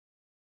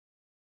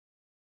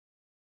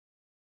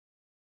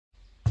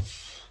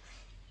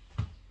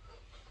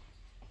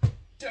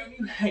Don't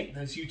you hate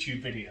those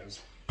YouTube videos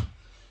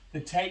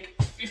that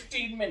take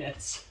 15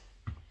 minutes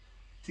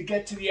to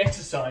get to the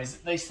exercise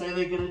that they say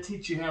they're going to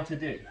teach you how to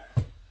do?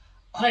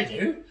 I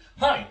do.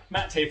 Hi,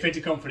 Matt here, Fit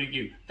to Confident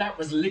You. That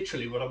was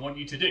literally what I want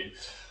you to do.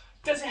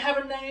 Does it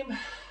have a name?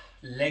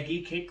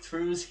 Leggy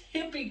kick-throughs,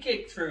 hippie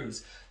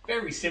kick-throughs.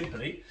 Very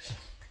simply,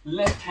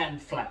 left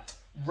hand flat,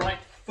 right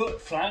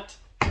foot flat,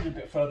 a little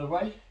bit further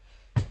away.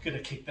 Gonna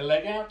kick the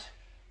leg out,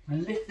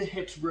 lift the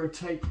hips,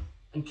 rotate,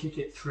 and kick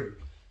it through.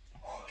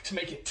 To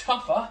make it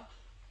tougher,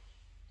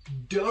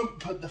 don't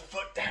put the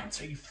foot down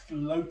so you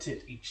float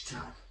it each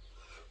time.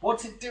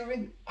 What's it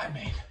doing? I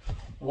mean,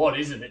 what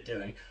isn't it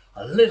doing?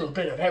 A little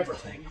bit of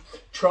everything.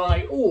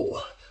 Try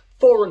all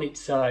 4 on each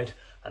side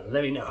and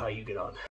let me know how you get on.